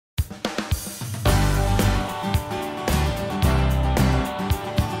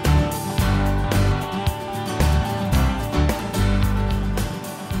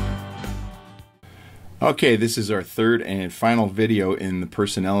Okay, this is our third and final video in the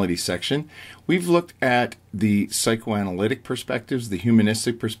personality section. We've looked at the psychoanalytic perspectives, the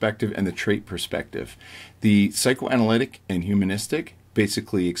humanistic perspective, and the trait perspective. The psychoanalytic and humanistic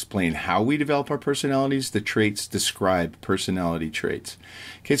basically explain how we develop our personalities. The traits describe personality traits.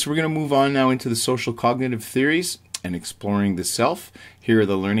 Okay, so we're going to move on now into the social cognitive theories and exploring the self. Here are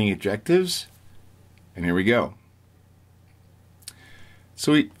the learning objectives, and here we go.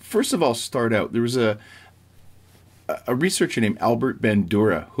 So we first of all start out, there was a researcher named Albert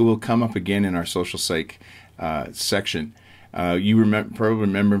Bandura who will come up again in our social psych section. You probably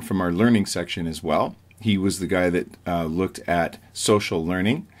remember him from our learning section as well. He was the guy that looked at social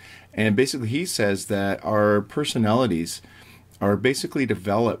learning. And basically he says that our personalities are basically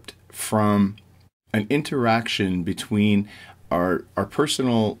developed from an interaction between our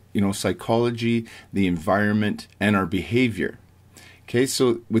personal, psychology, the environment, and our behavior. Okay,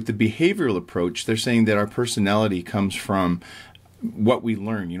 so with the behavioral approach, they're saying that our personality comes from what we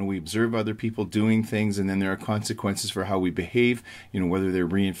learn. We observe other people doing things, and then there are consequences for how we behave, whether they're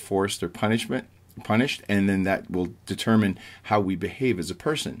reinforced or punished, and then that will determine how we behave as a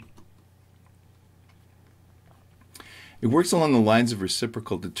person. It works along the lines of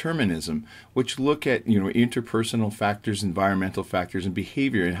reciprocal determinism, which look at interpersonal factors, environmental factors, and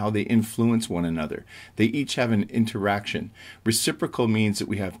behavior and how they influence one another. They each have an interaction. Reciprocal means that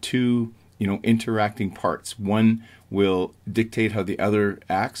we have two interacting parts. One will dictate how the other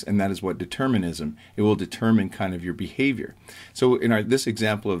acts, and that is what determinism. It will determine kind of your behavior. So in this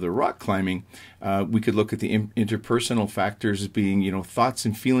example of the rock climbing, we could look at the interpersonal factors as being thoughts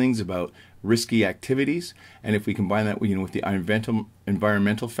and feelings about risky activities, and if we combine that with the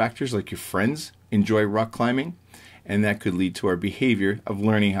environmental factors, like your friends enjoy rock climbing, and that could lead to our behavior of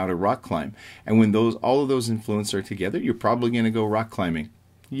learning how to rock climb. And when all of those influences are together, you're probably going to go rock climbing.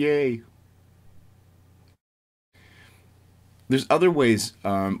 Yay! There's other ways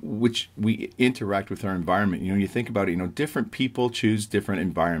which we interact with our environment. You think about it, different people choose different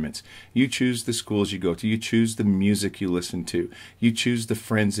environments. You choose the schools you go to. You choose the music you listen to. You choose the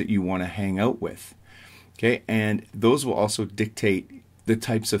friends that you want to hang out with. Okay, and those will also dictate the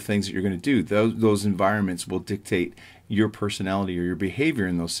types of things that you're going to do. Those environments will dictate your personality or your behavior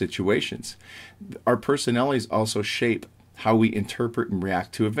in those situations. Our personalities also shape how we interpret and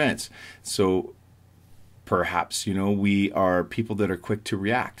react to events. So perhaps, we are people that are quick to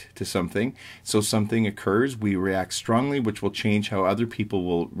react to something. So something occurs, we react strongly, which will change how other people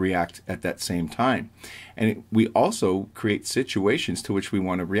will react at that same time. And we also create situations to which we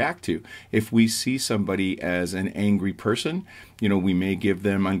want to react to. If we see somebody as an angry person, we may give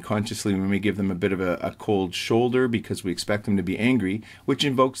them unconsciously, we may give them a bit of a cold shoulder because we expect them to be angry, which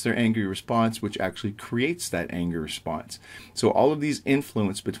invokes their angry response, which actually creates that anger response. So all of these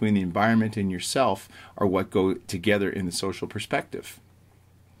influence between the environment and yourself are what go together in the social perspective.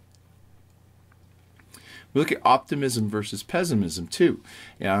 We look at optimism versus pessimism too.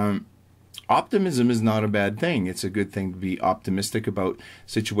 Optimism is not a bad thing. It's a good thing to be optimistic about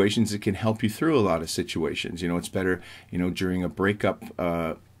situations. It can help you through a lot of situations. It's better, during a breakup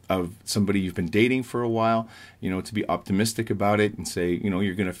of somebody you've been dating for a while, to be optimistic about it and say,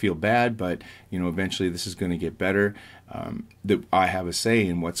 you're going to feel bad, but, eventually this is going to get better. That I have a say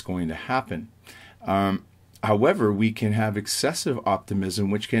in what's going to happen. However, we can have excessive optimism,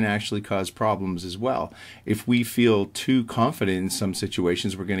 which can actually cause problems as well. If we feel too confident in some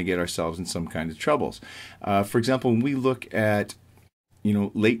situations, we're going to get ourselves in some kind of troubles. For example, when we look at,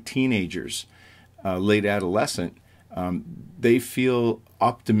 late teenagers, late adolescent, they feel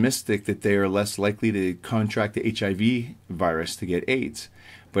optimistic that they are less likely to contract the HIV virus to get AIDS.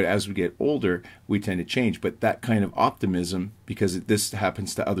 But as we get older, we tend to change. But that kind of optimism, because this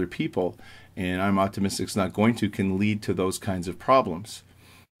happens to other people, and I'm optimistic it's not going to, can lead to those kinds of problems.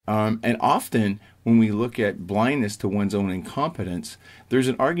 And often, when we look at blindness to one's own incompetence, there's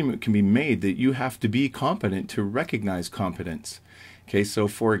an argument that can be made that you have to be competent to recognize competence. Okay, so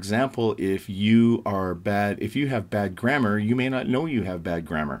for example, if you have bad grammar, you may not know you have bad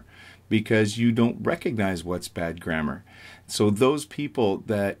grammar because you don't recognize what's bad grammar. So those people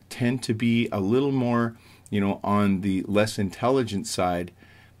that tend to be a little more, on the less intelligent side,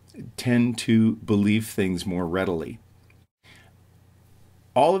 tend to believe things more readily.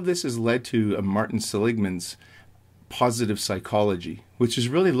 All of this has led to Martin Seligman's positive psychology, which is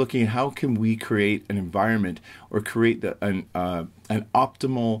really looking at how can we create an environment or create an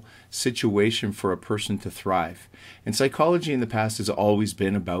optimal situation for a person to thrive. And psychology in the past has always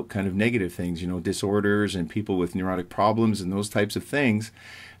been about kind of negative things, disorders and people with neurotic problems and those types of things.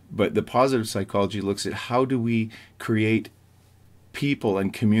 But the positive psychology looks at how do we create people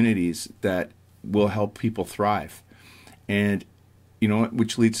and communities that will help people thrive. And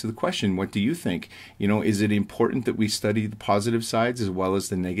which leads to the question, what do you think? Is it important that we study the positive sides as well as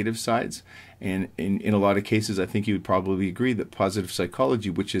the negative sides? And in a lot of cases, I think you would probably agree that positive psychology,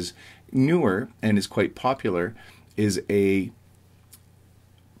 which is newer and is quite popular, is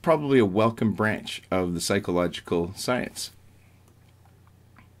probably a welcome branch of the psychological science.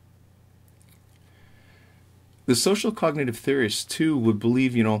 The social cognitive theorists, too, would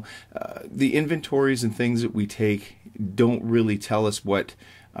believe, the inventories and things that we take don't really tell us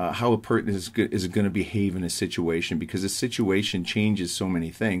how a person is going to behave in a situation, because a situation changes so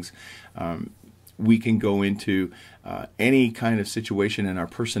many things. We can go into any kind of situation and our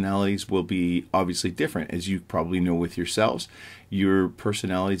personalities will be obviously different. As you probably know with yourselves, your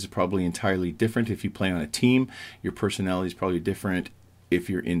personalities are probably entirely different if you play on a team. Your personality is probably different if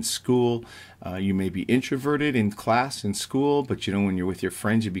you're in school. You may be introverted in class, in school, but when you're with your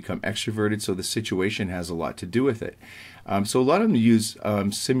friends, you become extroverted, so the situation has a lot to do with it. So a lot of them use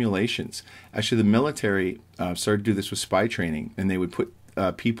simulations. Actually, the military started to do this with spy training, and they would put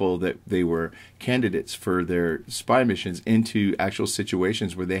people that they were candidates for their spy missions into actual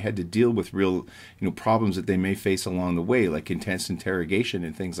situations where they had to deal with real problems that they may face along the way, like intense interrogation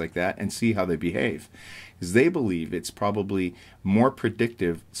and things like that, and see how they behave. Because they believe it's probably more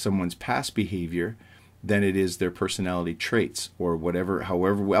predictive someone's past behavior than it is their personality traits, or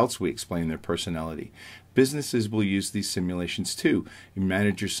however else we explain their personality. Businesses will use these simulations too.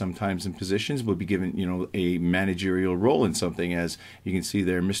 Managers sometimes in positions will be given, a managerial role in something, as you can see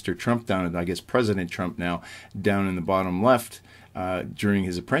there, Mr. Trump down, I guess President Trump now, down in the bottom left, during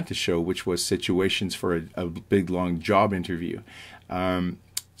his apprentice show, which was situations for a big long job interview.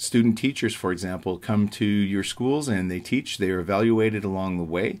 Student teachers, for example, come to your schools and they teach. They are evaluated along the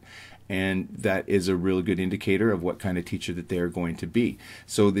way, and that is a really good indicator of what kind of teacher that they are going to be.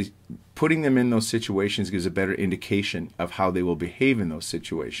 So putting them in those situations gives a better indication of how they will behave in those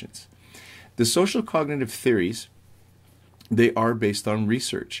situations. The social cognitive theories, they are based on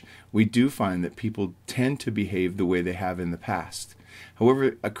research. We do find that people tend to behave the way they have in the past.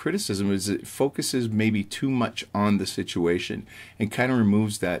 However, a criticism is it focuses maybe too much on the situation and kind of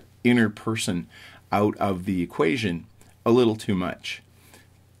removes that inner person out of the equation a little too much.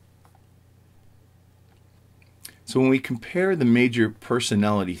 So when we compare the major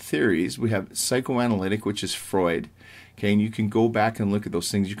personality theories, we have psychoanalytic, which is Freud. Okay, and you can go back and look at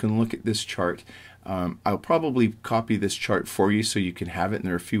those things. You can look at this chart. I'll probably copy this chart for you so you can have it, and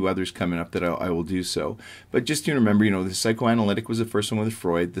there are a few others coming up that I will do so. But just remember, the psychoanalytic was the first one with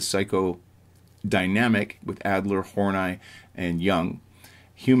Freud, the psychodynamic with Adler, Horney, and Jung.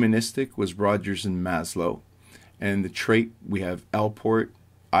 Humanistic was Rogers and Maslow. And the trait, we have Allport,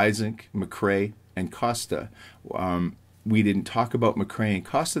 Isaac, McCrae, and Costa. We didn't talk about McCrae and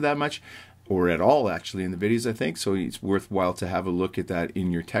Costa that much, or at all actually in the videos, I think, so it's worthwhile to have a look at that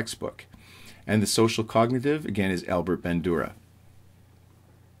in your textbook. And the social cognitive, again, is Albert Bandura.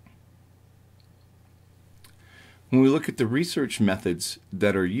 When we look at the research methods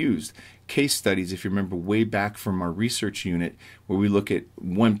that are used, case studies, if you remember way back from our research unit, where we look at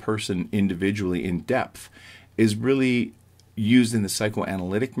one person individually in depth, is really used in the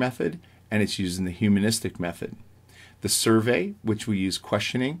psychoanalytic method, and it's used in the humanistic method. The survey, which we use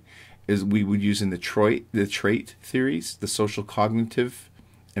questioning, is we would use in the trait theories, the social cognitive,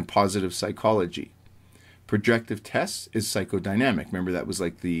 and positive psychology. Projective tests is psychodynamic. Remember, that was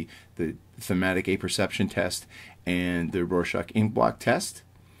like the thematic apperception test and the Rorschach ink blot test.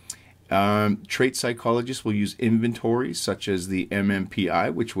 Trait psychologists will use inventories such as the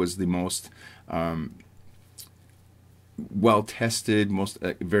MMPI, which was the most well-tested, most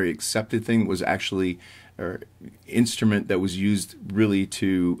very accepted thing. It was actually an instrument that was used really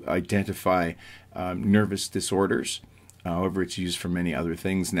to identify nervous disorders. However, it's used for many other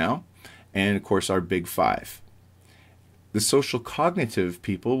things now. And, of course, our big five. The social cognitive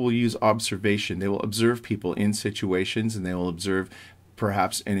people will use observation. They will observe people in situations, and they will observe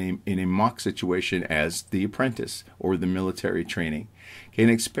perhaps in a mock situation as the apprentice or the military training. Okay,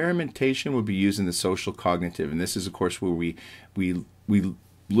 and experimentation would be used in the social cognitive. And this is, of course, where we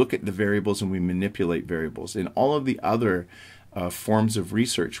look at the variables and we manipulate variables. In all of the other forms of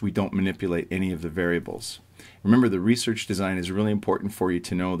research, we don't manipulate any of the variables. Remember, the research design is really important for you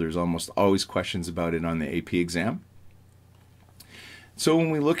to know. There's almost always questions about it on the AP exam. So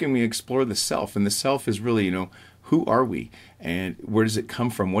when we look and we explore the self, and the self is really, who are we? And where does it come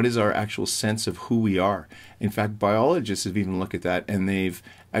from? What is our actual sense of who we are? In fact, biologists have even looked at that, and they've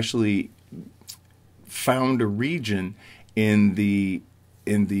actually found a region in the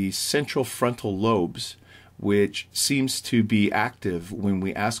central frontal lobes which seems to be active when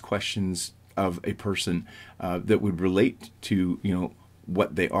we ask questions of a person that would relate to,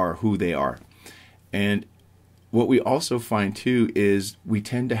 what they are, who they are. And what we also find too is we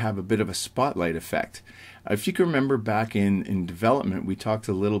tend to have a bit of a spotlight effect. If you can remember back in development, we talked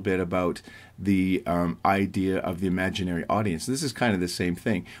a little bit about the idea of the imaginary audience. This is kind of the same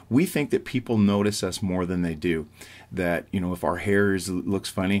thing. We think that people notice us more than they do. That, if our hair looks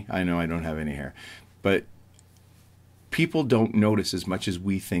funny, I know I don't have any hair, but people don't notice as much as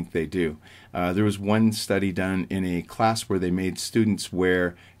we think they do. There was one study done in a class where they made students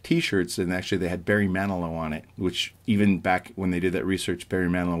wear T-shirts, and actually they had Barry Manilow on it, which even back when they did that research, Barry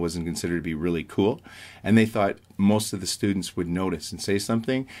Manilow wasn't considered to be really cool. And they thought most of the students would notice and say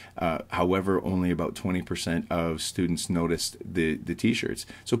something. However, only about 20% of students noticed the T-shirts.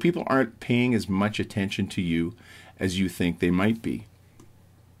 So people aren't paying as much attention to you as you think they might be.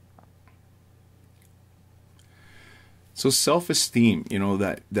 So self-esteem,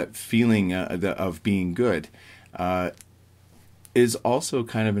 that feeling of being good, is also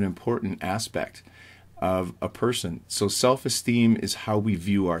kind of an important aspect of a person. So self-esteem is how we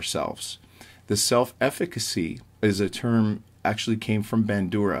view ourselves. The self-efficacy is a term actually came from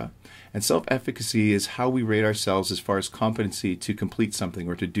Bandura. And self-efficacy is how we rate ourselves as far as competency to complete something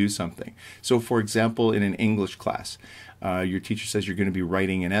or to do something. So for example, in an English class, your teacher says you're going to be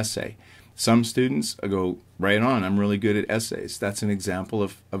writing an essay. Some students go, right on, I'm really good at essays. That's an example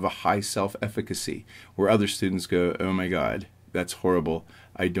of a high self-efficacy, where other students go, oh my God, that's horrible.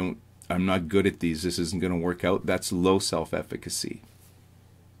 I'm not good at these. This isn't going to work out. That's low self-efficacy.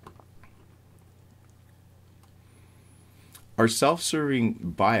 Our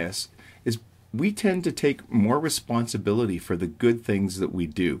self-serving bias is we tend to take more responsibility for the good things that we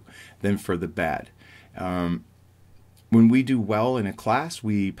do than for the bad. When we do well in a class,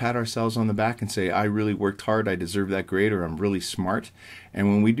 we pat ourselves on the back and say, I really worked hard, I deserve that grade, or I'm really smart. And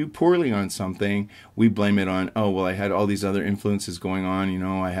when we do poorly on something, we blame it on, oh, well, I had all these other influences going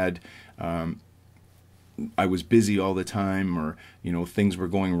on. I was busy all the time, or, things were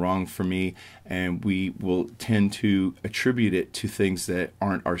going wrong for me. And we will tend to attribute it to things that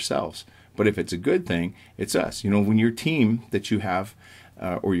aren't ourselves. But if it's a good thing, it's us. When your team that you have,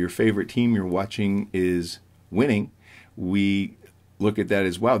 or your favorite team you're watching is winning, we look at that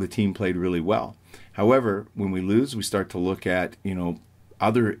as, wow, the team played really well. However, when we lose, we start to look at,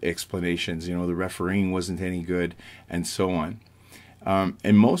 other explanations, the refereeing wasn't any good, and so on.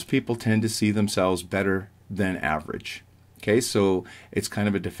 And most people tend to see themselves better than average. Okay, so it's kind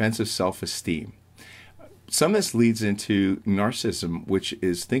of a defensive self-esteem. Some of this leads into narcissism, which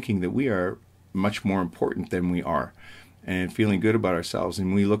is thinking that we are much more important than we are, and feeling good about ourselves.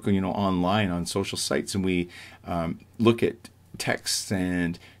 And we look, online on social sites, and we look at texts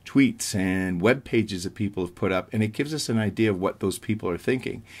and tweets and web pages that people have put up, and it gives us an idea of what those people are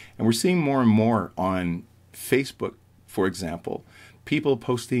thinking. And we're seeing more and more on Facebook, for example, people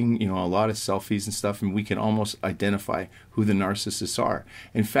posting, a lot of selfies and stuff, and we can almost identify who the narcissists are.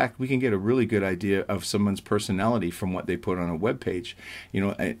 In fact, we can get a really good idea of someone's personality from what they put on a web page.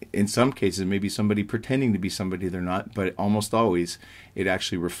 In some cases, maybe somebody pretending to be somebody they're not, but almost always it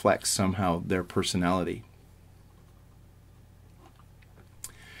actually reflects somehow their personality.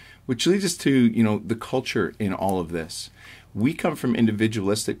 Which leads us to, the culture in all of this. We come from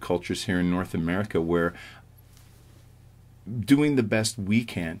individualistic cultures here in North America where doing the best we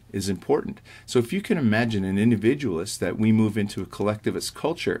can is important. So if you can imagine an individualist that we move into a collectivist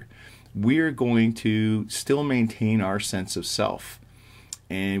culture, we're going to still maintain our sense of self,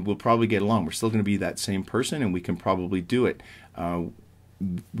 and we'll probably get along. We're still going to be that same person, and we can probably do it.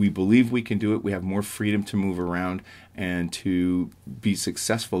 We believe we can do it. We have more freedom to move around and to be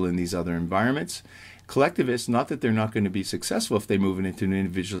successful in these other environments. Collectivists, not that they're not going to be successful if they move into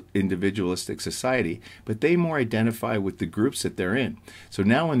an individualistic society, but they more identify with the groups that they're in. So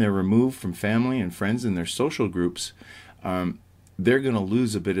now when they're removed from family and friends and their social groups, they're going to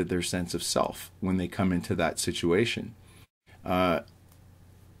lose a bit of their sense of self when they come into that situation.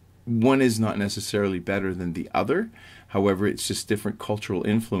 One is not necessarily better than the other. However, it's just different cultural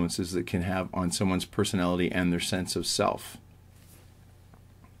influences that can have on someone's personality and their sense of self.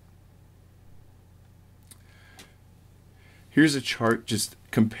 Here's a chart just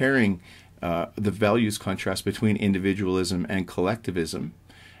comparing the values contrast between individualism and collectivism.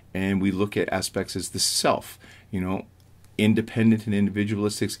 And we look at aspects as the self, independent and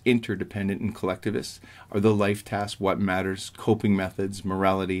individualistics, interdependent and collectivists are the life tasks, what matters, coping methods,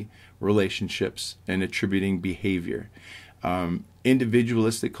 morality, relationships, and attributing behavior.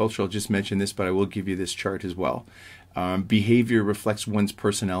 Individualistic culture, I'll just mention this, but I will give you this chart as well. Behavior reflects one's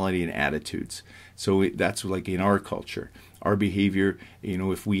personality and attitudes. So that's like in our culture. Our behavior,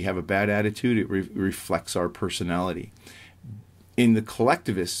 if we have a bad attitude, it reflects our personality. In the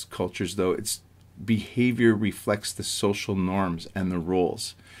collectivist cultures, though, it's behavior reflects the social norms and the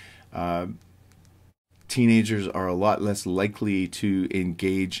roles. Teenagers are a lot less likely to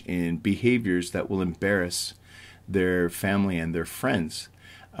engage in behaviors that will embarrass their family and their friends.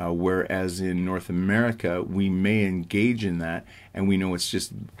 Whereas in North America, we may engage in that, and we know it's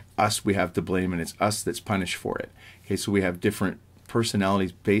just us we have to blame, and it's us that's punished for it. Okay, so we have different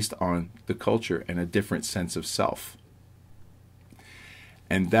personalities based on the culture and a different sense of self.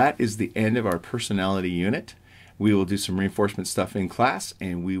 And that is the end of our personality unit. We will do some reinforcement stuff in class,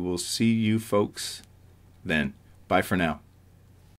 and we will see you folks then. Bye for now.